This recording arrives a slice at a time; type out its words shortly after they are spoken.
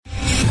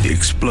The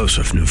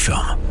explosive new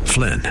film,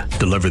 Flynn,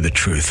 deliver the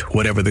truth,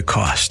 whatever the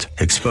cost,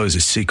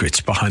 exposes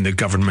secrets behind the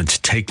government's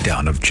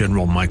takedown of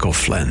General Michael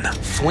Flynn.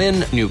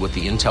 Flynn knew what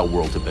the intel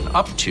world had been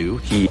up to.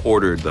 He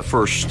ordered the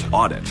first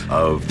audit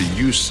of the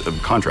use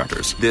of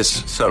contractors.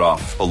 This set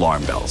off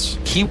alarm bells.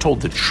 He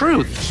told the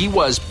truth. He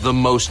was the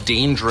most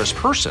dangerous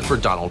person for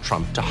Donald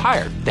Trump to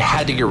hire. They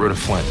had to get rid of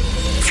Flynn.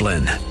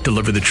 Flynn,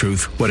 deliver the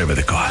truth, whatever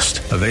the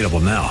cost. Available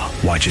now.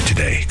 Watch it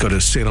today. Go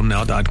to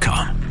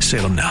salemnow.com.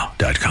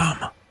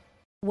 salemnow.com.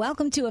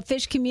 Welcome to A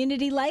Fish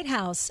Community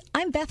Lighthouse.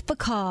 I'm Beth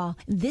Bacall.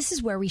 This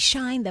is where we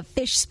shine the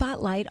fish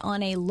spotlight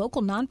on a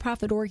local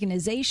nonprofit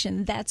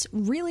organization that's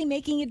really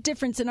making a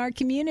difference in our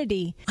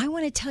community. I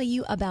want to tell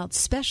you about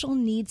Special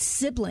Needs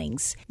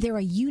Siblings. They're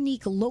a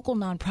unique local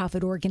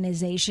nonprofit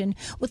organization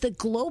with a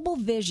global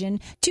vision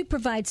to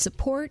provide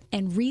support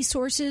and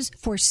resources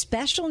for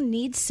special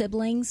needs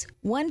siblings,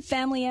 one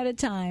family at a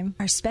time.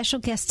 Our special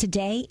guest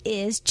today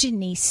is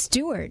Janice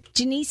Stewart.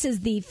 Janice is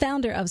the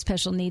founder of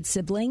Special Needs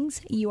Siblings.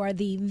 You are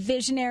the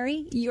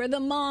visionary. You're the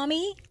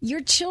mommy.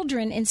 Your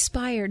children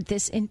inspired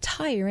this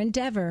entire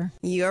endeavor.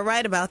 You're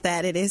right about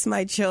that. It is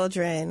my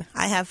children.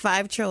 I have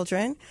 5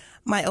 children.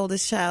 My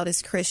oldest child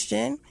is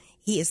Christian.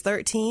 He is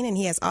 13 and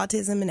he has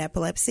autism and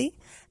epilepsy.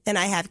 Then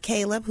I have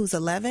Caleb, who's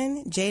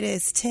 11. Jada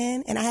is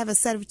 10. And I have a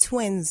set of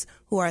twins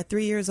who are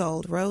 3 years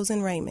old, Rose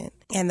and Raymond.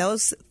 And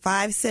those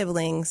 5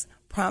 siblings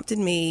prompted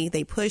me,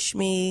 they pushed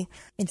me.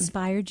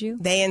 Inspired you?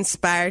 They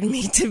inspired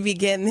me to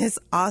begin this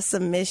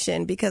awesome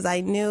mission because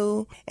I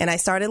knew and I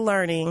started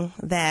learning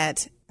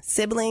that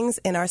siblings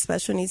in our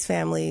special needs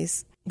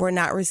families were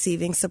not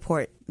receiving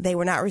support. They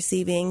were not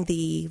receiving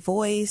the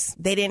voice.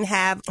 They didn't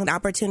have an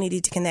opportunity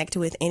to connect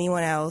with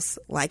anyone else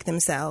like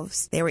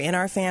themselves. They were in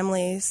our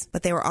families,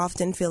 but they were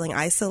often feeling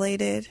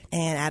isolated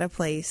and out of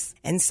place.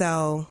 And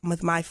so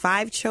with my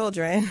 5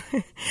 children,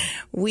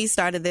 we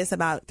started this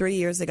about 3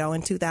 years ago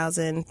in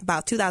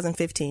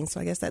 2015. So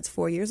I guess that's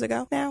 4 years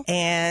ago now.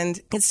 And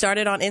it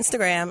started on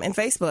Instagram and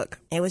Facebook.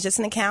 It was just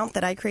an account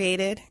that I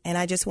created, and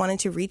I just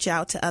wanted to reach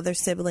out to other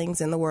siblings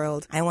in the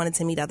world. I wanted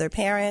to meet other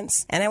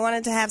parents, and I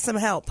wanted to have some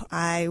help.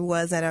 I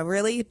was at a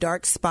really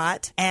dark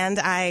spot, and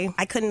I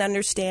couldn't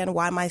understand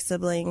why my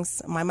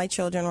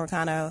children were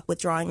kind of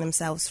withdrawing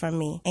themselves from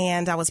me.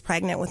 And I was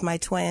pregnant with my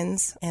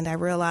twins, and I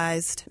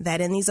realized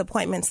that in these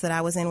appointments that I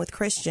was in with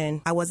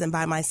Christian, I wasn't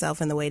by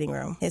myself in the waiting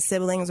room. His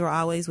siblings were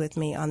always with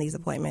me on these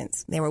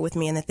appointments. They were with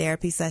me in the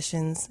therapy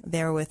sessions.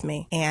 They were with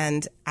me,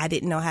 and I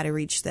didn't know how to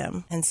reach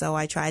them. And so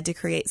I tried to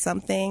create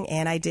something,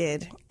 and I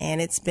did.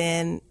 And it's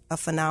been a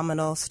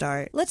phenomenal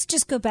start. Let's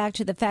just go back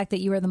to the fact that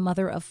you are the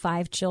mother of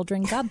 5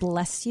 children. God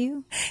bless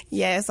you.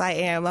 Yes, I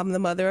am. I'm the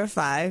mother of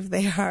 5.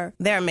 They're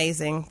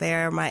amazing.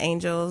 They're my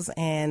angels,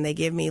 and they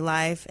give me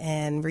life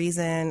and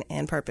reason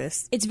and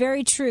purpose. It's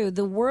very true.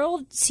 The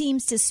world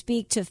seems to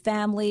speak to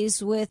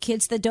families with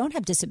kids that don't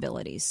have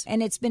disabilities.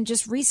 And it's been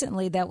just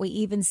recently that we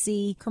even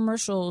see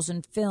commercials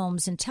and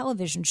films and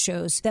television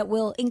shows that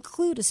will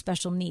include a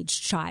special needs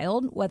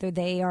child, whether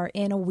they are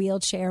in a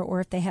wheelchair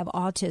or if they have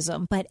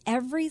autism. But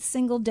every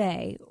single day,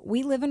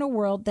 we live in a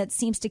world that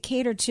seems to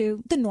cater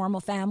to the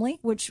normal family,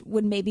 which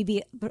would maybe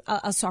be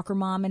a soccer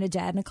mom and a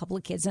dad and a couple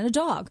of kids and a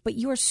dog. But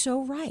you are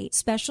so right.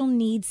 Special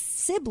needs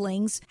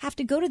siblings have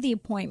to go to the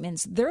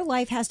appointments. Their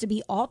life has to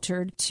be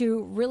altered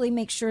to really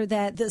make sure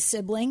that the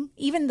sibling,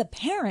 even the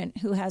parent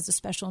who has a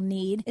special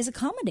need, is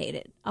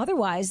accommodated.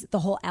 Otherwise, the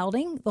whole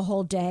outing, the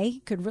whole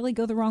day could really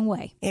go the wrong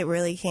way. It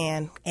really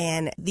can.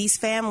 And these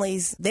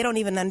families, they don't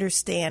even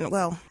understand.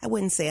 Well, I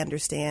wouldn't say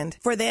understand.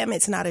 For them,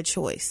 it's not a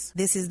choice.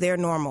 This is their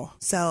normal.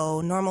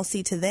 So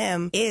normalcy to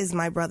them is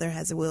my brother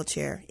has a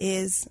wheelchair,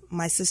 is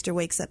my sister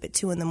wakes up at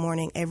 2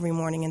 a.m. every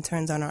morning and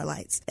turns on our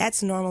lights.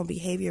 That's normal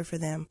behavior for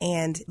them.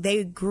 And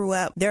they grew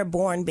up, they're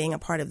born being a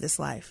part of this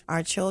life.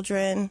 Our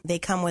children, they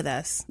come with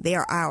us. They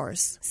are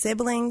ours.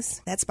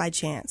 Siblings, that's by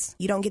chance.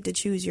 You don't get to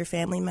choose your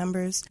family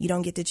members. You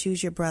don't get to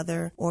choose your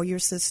brother or your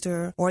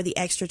sister or the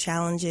extra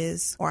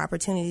challenges or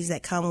opportunities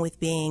that come with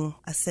being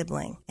a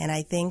sibling. And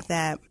I think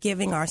that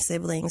giving our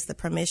siblings the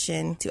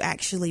permission to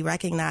actually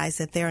recognize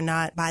that they're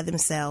not by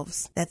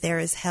themselves, that there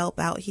is help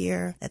out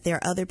here, that there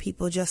are other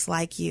people just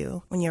like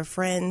you. When your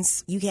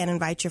friends, you can't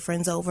invite your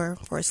friends over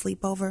for a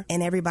sleepover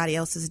and everybody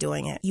else is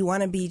doing it. You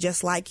want to be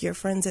just like your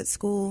friends at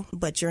school,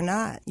 but you're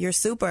not. You're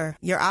super.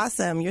 You're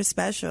awesome. You're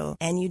special.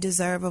 And you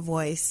deserve a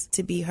voice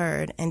to be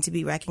heard and to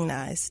be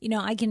recognized. You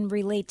know, I can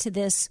relate to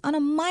this on a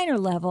minor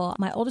level.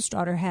 My oldest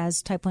daughter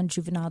has type 1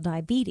 juvenile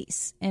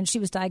diabetes, and she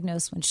was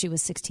diagnosed when she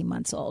was 16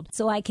 months old.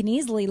 So I can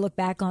easily look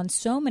back on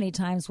so many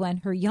times when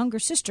her younger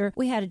sister,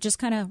 we had to just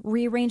kind of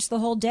rearrange the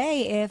whole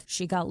day if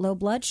she got low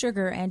blood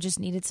sugar and just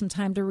needed some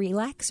time to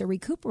relax or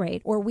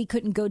recuperate, or we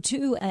couldn't go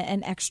to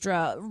an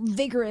extra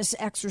vigorous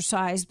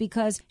exercise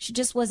because she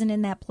just wasn't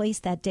in that place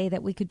that day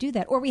that we could do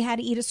that, or we had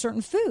to eat a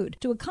certain food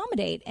to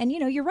accommodate. And, you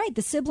know, you're right.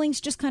 The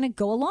siblings just kind of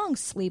go along,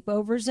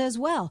 sleepovers as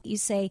well. You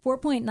say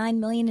 4.9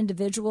 million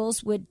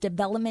individuals with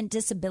development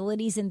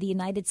disabilities in the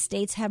United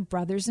States have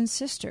brothers and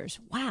sisters.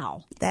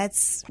 Wow.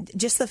 That's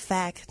just the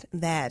fact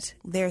that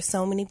there are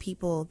so many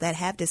people that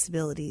have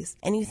disabilities.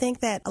 And you think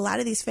that a a lot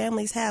of these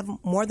families have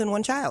more than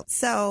one child.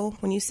 So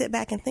when you sit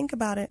back and think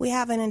about it, we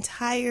have an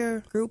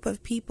entire group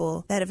of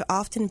people that have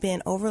often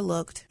been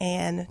overlooked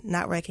and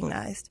not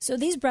recognized. So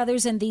these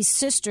brothers and these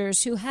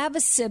sisters who have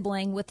a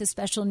sibling with a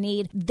special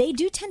need, they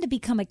do tend to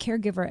become a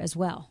caregiver as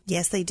well.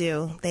 Yes, they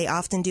do. They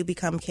often do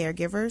become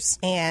caregivers,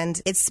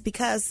 and it's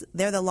because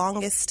they're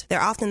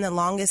often the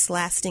longest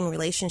lasting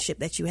relationship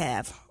that you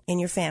have in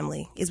your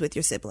family is with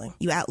your sibling.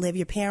 You outlive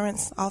your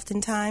parents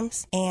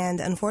oftentimes, and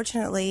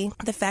unfortunately,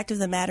 the fact of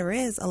the matter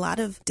is a lot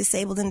of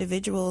disabled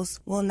individuals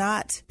will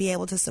not be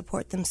able to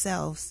support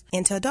themselves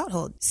into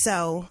adulthood.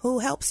 So who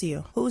helps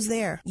you? Who's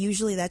there?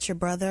 Usually that's your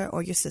brother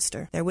or your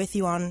sister. They're with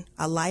you on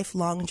a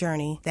lifelong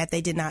journey that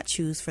they did not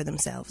choose for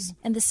themselves.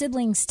 And the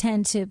siblings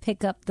tend to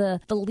pick up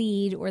the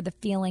lead, or the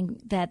feeling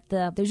that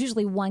there's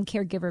usually one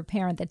caregiver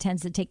parent that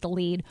tends to take the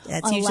lead.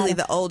 That's usually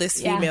the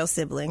oldest female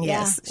sibling.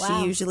 Yes,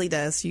 wow. She usually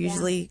does.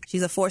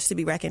 She's a force to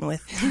be reckoned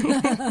with.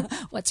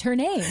 What's her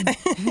name?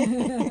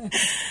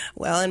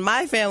 Well, in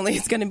my family,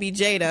 it's going to be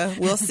Jada.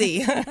 We'll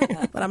see.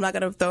 But I'm not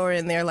going to throw her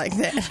in there like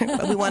that.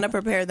 But we want to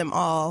prepare them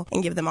all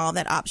and give them all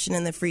that option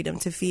and the freedom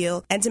to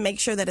feel, and to make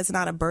sure that it's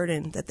not a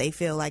burden that they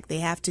feel like they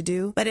have to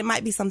do, but it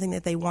might be something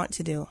that they want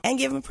to do. And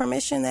give them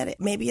permission that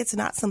maybe it's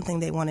not something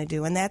they want to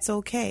do, and that's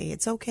okay.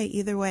 It's okay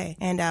either way.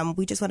 And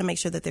we just want to make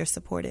sure that they're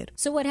supported.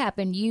 So what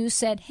happened? You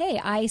said, hey,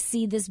 I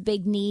see this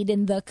big need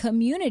in the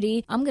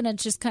community. I'm going to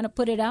just kind of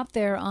put it out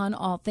there on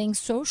All Things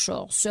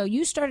Social. So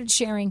you started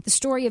sharing the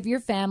story of your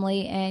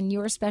family and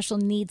your special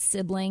needs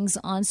siblings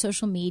on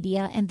social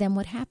media, and then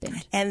what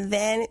happened? And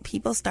then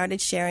people started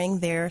sharing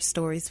their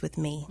stories with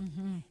me.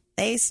 Mm-hmm.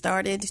 They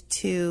started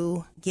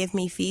to give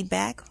me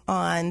feedback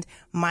on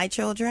my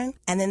children,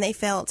 and then they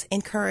felt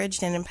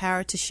encouraged and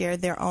empowered to share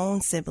their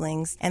own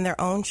siblings and their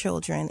own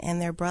children and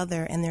their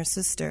brother and their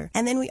sister.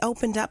 And then we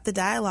opened up the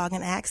dialogue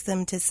and asked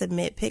them to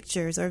submit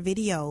pictures or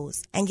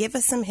videos and give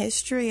us some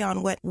history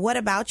on what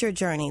about your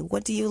journey?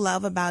 What do you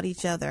love about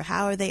each other?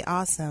 How are they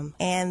awesome?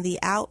 And the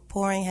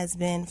outpouring has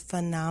been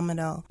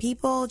phenomenal.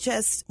 People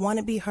just want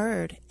to be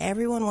heard.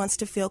 Everyone wants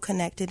to feel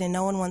connected, and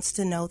no one wants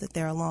to know that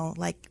they're alone.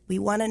 Like, we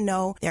want to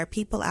know there are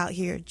people out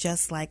here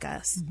just like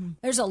us. Mm-hmm.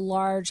 There's a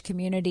large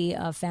community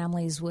of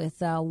families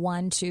with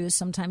 1, 2,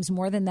 sometimes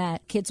more than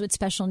that, kids with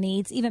special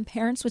needs, even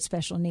parents with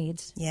special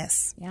needs.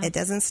 Yes. Yeah. It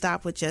doesn't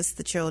stop with just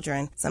the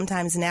children.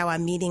 Sometimes now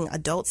I'm meeting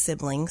adult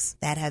siblings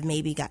that have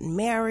maybe gotten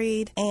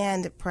married,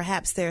 and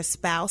perhaps their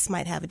spouse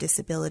might have a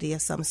disability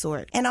of some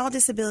sort. And all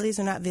disabilities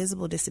are not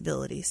visible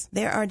disabilities.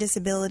 There are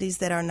disabilities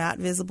that are not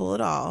visible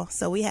at all.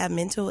 So we have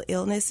mental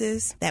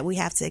illnesses that we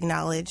have to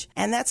acknowledge.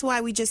 And that's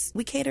why we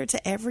cater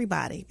to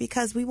everybody,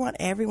 because we want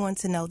everyone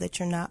to know that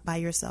you're not by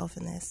yourself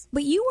in this.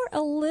 But you were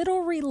a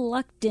little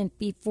reluctant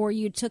before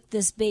you took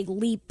this big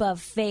leap of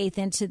faith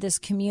into this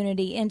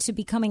community, into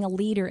becoming a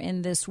leader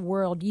in this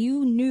world.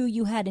 You knew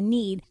you had a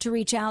need to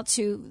reach out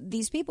to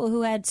these people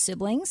who had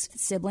siblings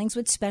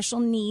with special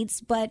needs,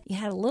 but you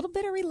had a little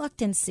bit of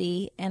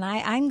reluctancy, and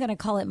I'm going to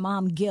call it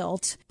mom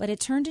guilt, but it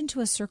turned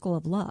into a circle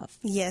of love.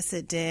 Yes,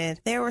 it did.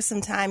 There were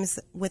some times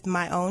with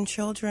my own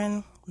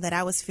children that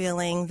I was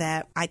feeling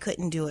that I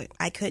couldn't do it.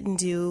 I couldn't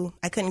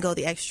go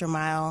the extra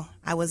mile.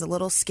 I was a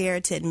little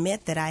scared to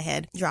admit that I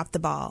had dropped the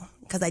ball,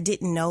 because I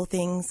didn't know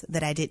things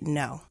that I didn't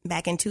know.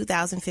 Back in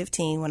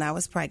 2015, when I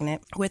was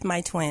pregnant with my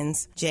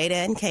twins,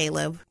 Jada and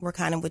Caleb were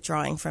kind of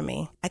withdrawing from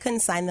me. I couldn't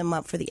sign them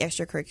up for the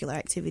extracurricular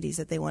activities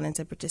that they wanted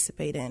to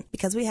participate in,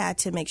 because we had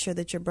to make sure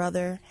that your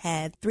brother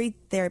had 3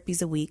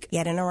 therapies a week. He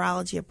had a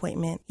neurology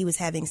appointment. He was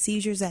having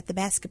seizures at the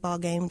basketball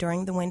game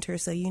during the winter,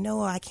 so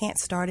I can't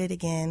start it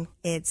again.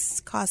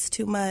 It's cost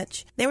too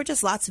much. There were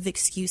just lots of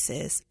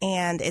excuses,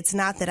 and it's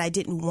not that I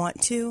didn't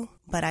want to,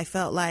 but I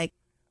felt like,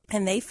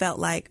 and they felt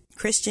like,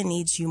 Christian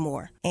needs you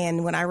more.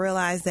 And when I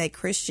realized that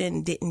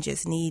Christian didn't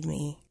just need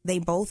me, they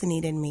both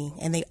needed me,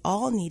 and they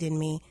all needed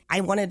me,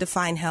 I wanted to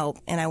find help,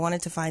 and I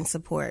wanted to find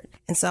support.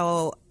 And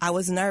so I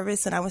was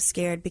nervous and I was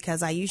scared,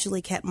 because I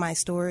usually kept my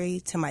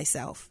story to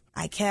myself.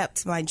 I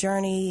kept my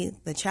journey,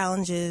 the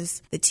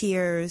challenges, the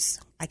tears,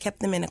 I kept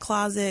them in a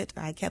closet,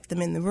 I kept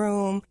them in the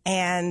room.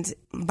 And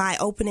by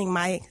opening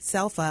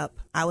myself up,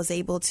 I was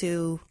able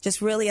to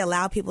just really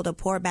allow people to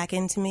pour back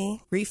into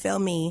me, refill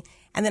me,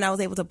 and then I was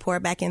able to pour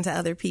back into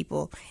other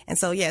people. And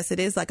so, yes, it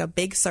is like a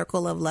big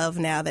circle of love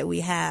now that we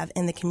have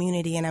in the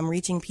community, and I'm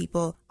reaching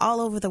people all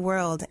over the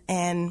world.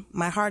 And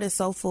my heart is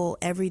so full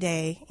every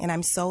day, and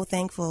I'm so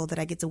thankful that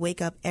I get to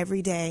wake up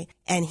every day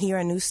and hear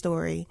a new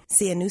story,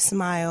 see a new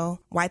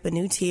smile, wipe a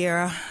new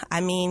tear.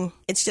 I mean,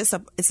 it's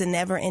a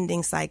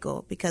never-ending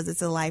cycle, because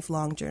it's a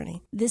lifelong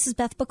journey. This is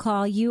Beth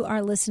Bacall. You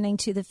are listening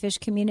to the Fish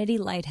Community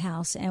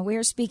Lighthouse, and we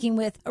are speaking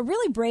with a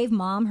really brave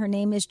mom. Her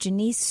name is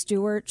Janice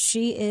Stewart.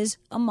 She is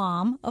a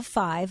mom of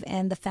 5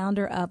 and the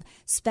founder of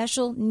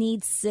Special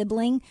Needs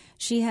Sibling.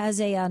 She has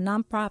a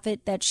nonprofit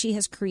that she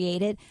has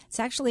created. It's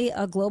actually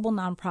a global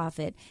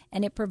nonprofit,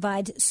 and it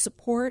provides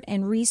support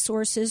and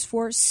resources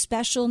for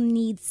special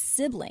needs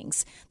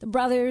siblings, the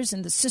brothers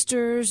and the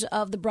sisters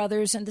of the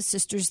brothers and the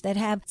sisters that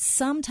have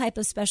some type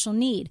of special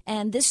need.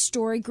 And this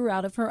story grew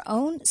out of her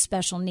own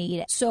special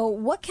need. So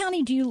what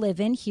county do you live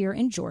in here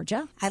in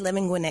Georgia? I live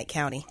in Gwinnett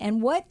County.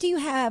 And what are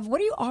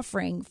you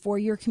offering for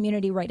your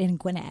community right in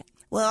Gwinnett?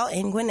 Well,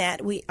 in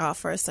Gwinnett, we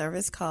offer a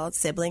service called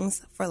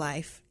Siblings for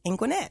Life in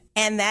Gwinnett.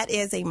 And that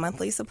is a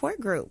monthly support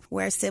group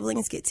where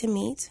siblings get to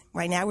meet.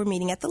 Right now we're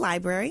meeting at the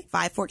library,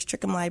 Five Forks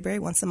Trickham Library,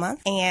 once a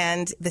month.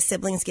 And the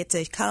siblings get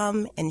to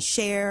come and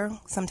share.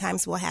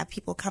 Sometimes we'll have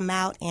people come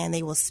out and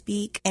they will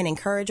speak and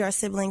encourage our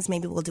siblings.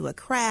 Maybe we'll do a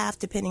craft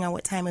depending on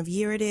what time of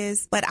year it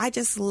is. But I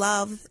just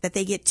love that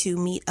they get to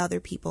meet other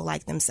people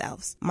like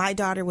themselves. My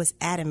daughter was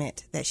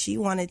adamant that she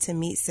wanted to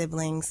meet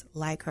siblings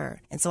like her.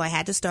 And so I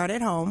had to start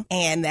at home.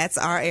 And that's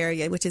our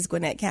area, which is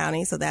Gwinnett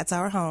County. So that's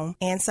our home.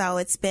 And so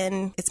it's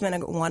been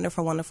a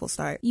wonderful, wonderful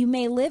start. You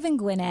may live in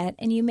Gwinnett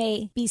and you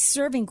may be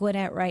serving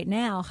Gwinnett right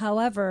now.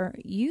 However,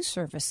 you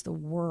service the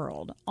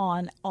world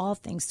on all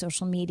things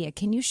social media.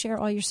 Can you share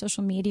all your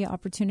social media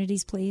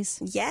opportunities, please?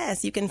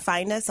 Yes, you can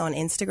find us on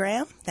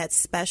Instagram.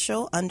 That's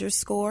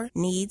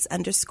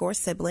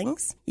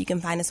special_needs_siblings. You can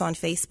find us on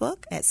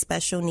Facebook at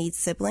Special Needs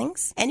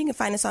Siblings. And you can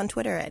find us on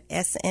Twitter at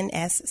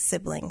SNS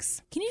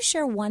Siblings. Can you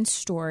share one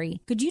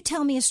story? Could you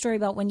tell me a story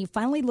about when you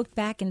finally looked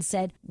back and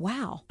said,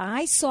 wow,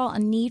 I saw a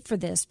need for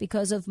this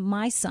because of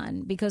my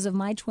son, because of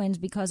my twins,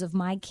 because of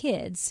my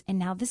kids, and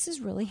now this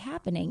is really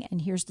happening,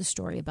 and here's the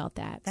story about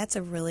that? That's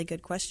a really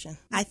good question.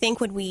 I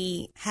think when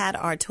we had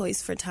our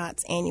Toys for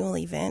Tots annual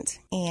event,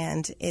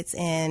 and it's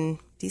in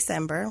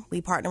December,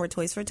 we partnered with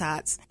Toys for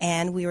Tots,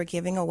 and we were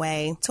giving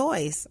away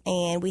toys,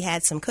 and we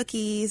had some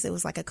cookies. It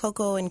was like a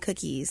cocoa and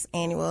cookies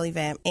annual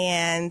event,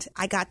 and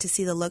I got to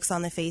see the looks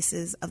on the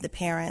faces of the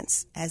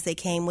parents as they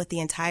came with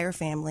the entire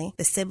family,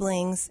 the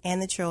siblings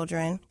and the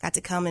children, got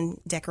to come and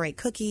decorate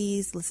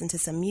cookies, listen to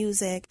some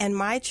music, and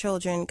my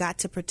children got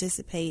to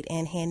participate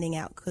in handing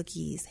out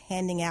cookies,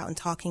 handing out and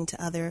talking to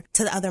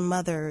the other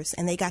mothers,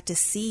 and they got to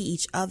see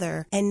each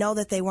other and know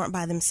that they weren't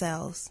by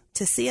themselves.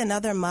 To see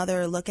another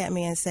mother look at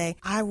me and say,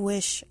 I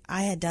wish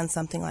I had done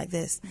something like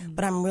this,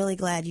 but I'm really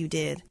glad you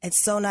did. It's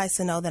so nice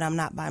to know that I'm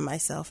not by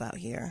myself out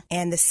here.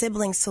 And the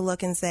siblings to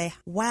look and say,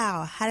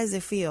 wow, how does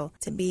it feel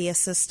to be a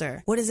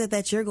sister? What is it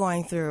that you're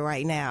going through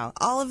right now?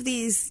 All of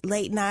these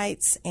late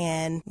nights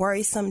and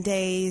worrisome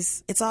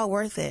days, it's all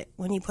worth it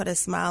when you put a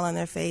smile on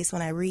their face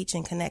when I reach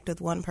and connect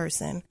with one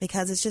person,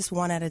 because it's just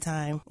one at a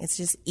time. It's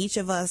just each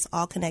of us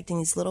all connecting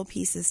these little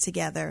pieces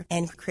together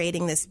and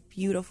creating this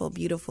beautiful,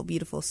 beautiful,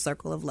 beautiful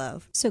circle of love.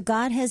 So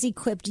God has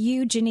equipped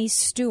you, Janice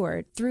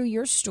Stewart, through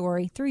your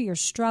story, through your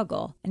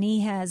struggle, and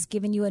He has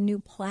given you a new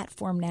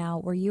platform now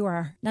where you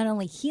are not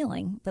only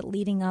healing, but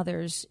leading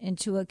others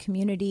into a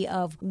community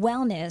of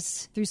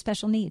wellness through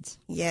special needs.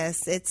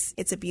 Yes,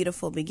 it's a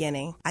beautiful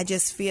beginning. I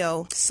just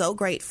feel so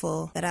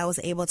grateful that I was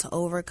able to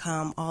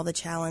overcome all the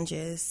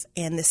challenges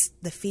and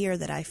the fear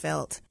that I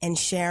felt, and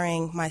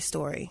sharing my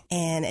story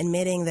and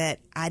admitting that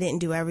I didn't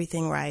do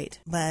everything right,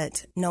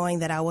 but knowing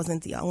that I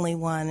wasn't the only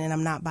one and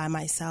I'm not by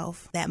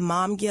myself. That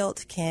mom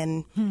guilt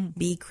can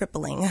be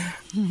crippling.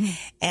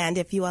 And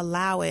if you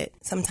allow it,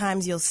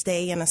 sometimes you'll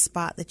stay in a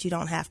spot that you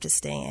don't have to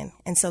stay in.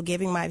 And so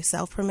giving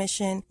myself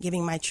permission,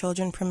 giving my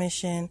children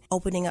permission,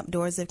 opening up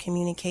doors of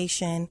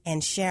communication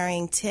and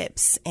sharing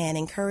tips and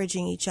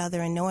encouraging each other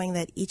and knowing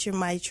that each of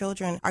my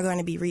children are going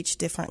to be reached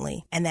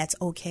differently, and that's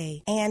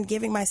okay. And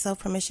giving myself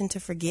permission to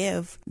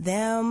forgive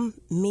them,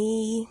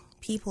 me,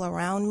 people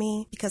around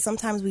me, because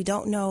sometimes we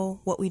don't know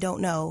what we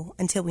don't know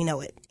until we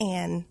know it,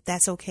 and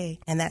that's okay.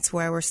 And that's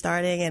where we're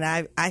starting, and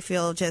I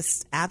feel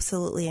just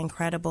absolutely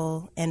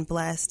incredible and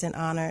blessed and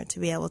honored to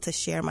be able to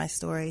share my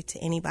story to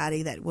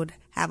anybody that would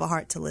have a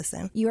heart to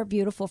listen. You are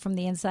beautiful from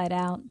the inside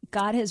out.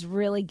 God has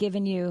really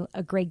given you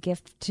a great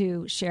gift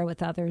to share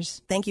with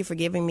others. Thank you for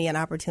giving me an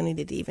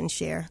opportunity to even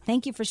share.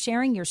 Thank you for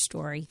sharing your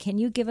story. Can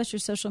you give us your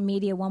social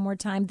media one more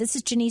time? This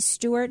is Janice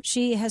Stewart.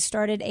 She has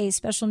started a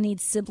special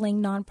needs sibling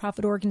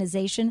nonprofit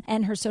organization,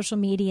 and her social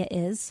media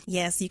is?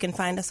 Yes, you can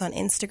find us on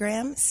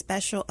Instagram,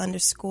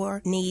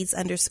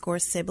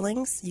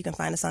 special_needs_siblings. You can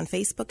find us on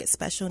Facebook at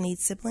Special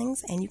Needs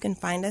Siblings, and you can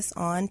find us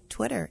on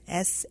Twitter,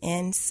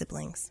 SN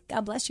Siblings.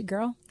 God bless you,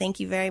 girl.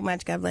 Thank you very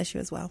much. God bless you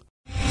as well.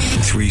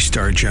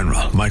 3-star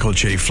General Michael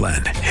J.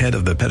 Flynn, head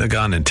of the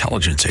Pentagon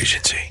Intelligence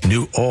Agency,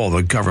 knew all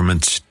the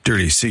government's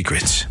dirty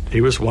secrets.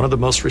 He was one of the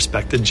most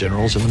respected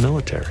generals in the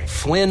military.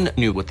 Flynn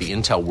knew what the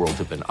intel world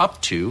had been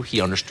up to.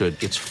 He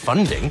understood its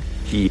funding.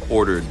 He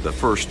ordered the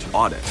first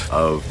audit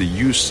of the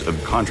use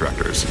of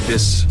contractors.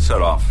 This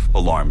set off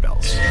alarm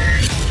bells.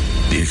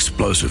 The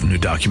explosive new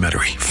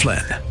documentary,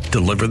 Flynn,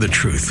 Deliver the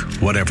Truth,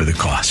 Whatever the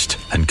Cost,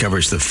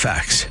 uncovers the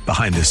facts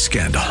behind this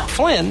scandal.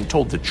 Flynn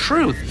told the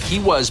truth. He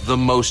was the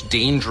most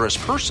dangerous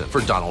person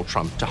for Donald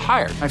Trump to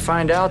hire. I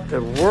find out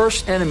the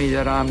worst enemy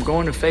that I'm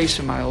going to face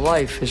in my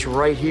life is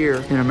right here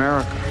in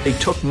America. They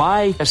took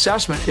my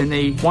assessment and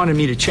they wanted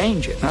me to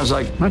change it. And I was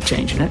like, I'm not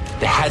changing it.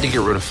 They had to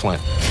get rid of Flynn.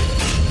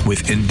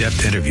 With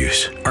in-depth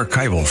interviews,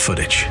 archival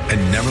footage,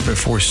 and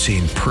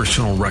never-before-seen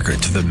personal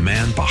records of the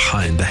man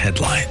behind the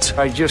headlines.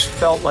 I just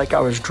felt like I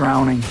was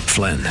drowning.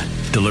 Flynn,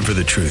 deliver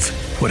the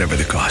truth, whatever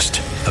the cost.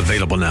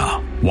 Available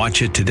now.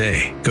 Watch it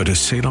today. Go to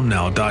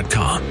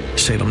salemnow.com.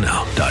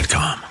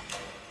 salemnow.com.